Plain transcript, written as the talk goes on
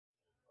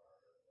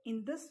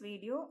In this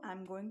video, I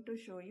am going to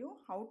show you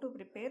how to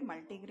prepare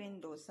multigrain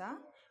dosa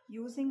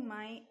using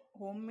my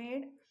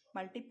homemade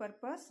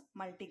multi-purpose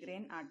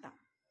multigrain atta.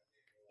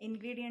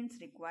 Ingredients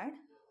required: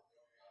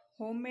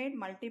 homemade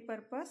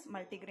multi-purpose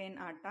multigrain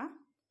atta,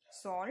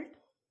 salt,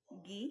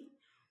 ghee,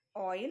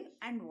 oil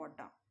and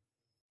water.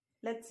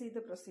 Let's see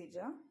the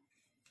procedure.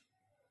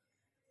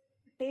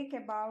 Take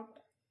about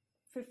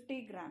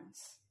 50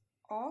 grams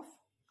of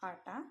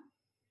atta,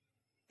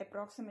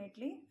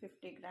 approximately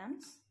 50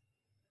 grams.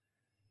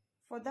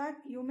 For that,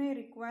 you may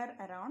require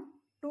around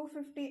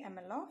 250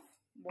 ml of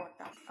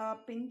water, a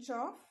pinch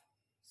of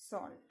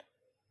salt.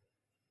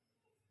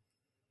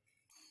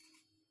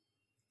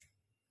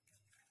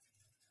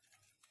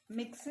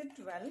 Mix it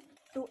well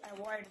to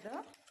avoid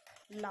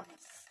the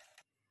lumps.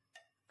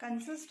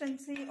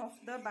 Consistency of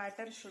the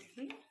batter should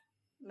be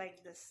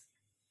like this,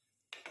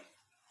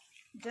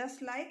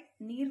 just like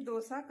neer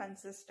dosa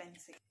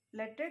consistency.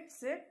 Let it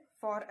sit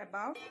for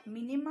about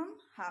minimum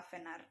half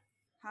an hour.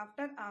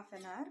 After half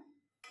an hour,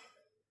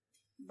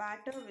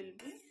 batter will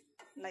be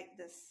like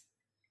this.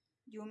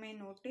 You may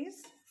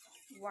notice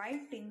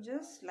white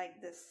tinges like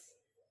this.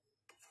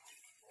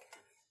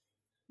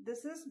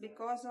 This is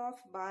because of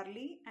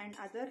barley and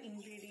other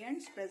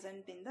ingredients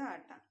present in the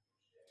atta.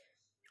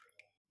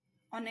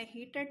 On a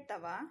heated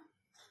tawa,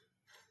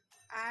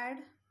 add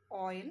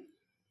oil,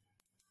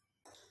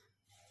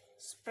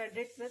 spread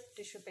it with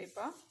tissue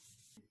paper,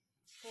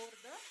 pour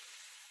the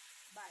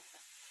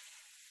batter.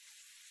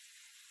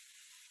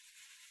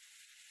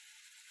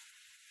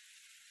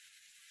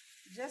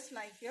 Just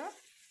like your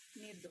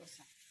neer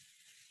dosa.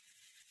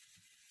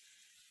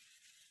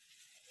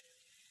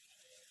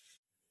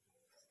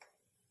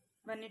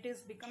 When it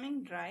is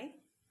becoming dry,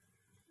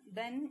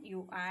 then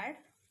you add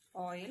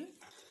oil,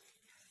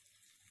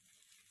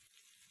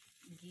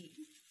 ghee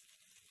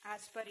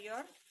as per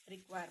your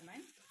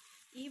requirement.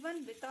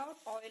 Even without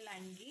oil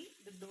and ghee,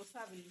 the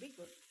dosa will be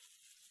good.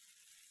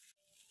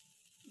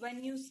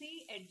 When you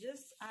see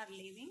edges are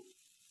leaving,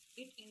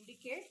 it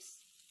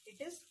indicates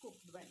it is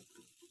cooked well.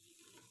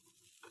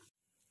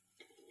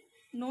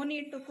 No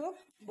need to cook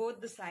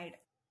both the sides.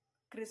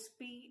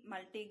 Crispy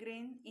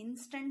multigrain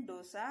instant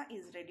dosa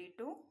is ready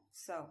to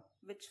serve,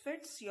 which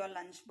fits your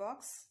lunch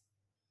box.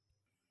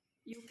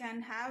 You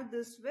can have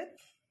this with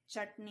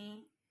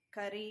chutney,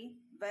 curry,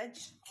 veg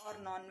or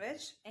non-veg,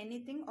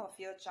 anything of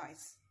your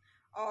choice,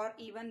 or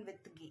even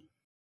with ghee.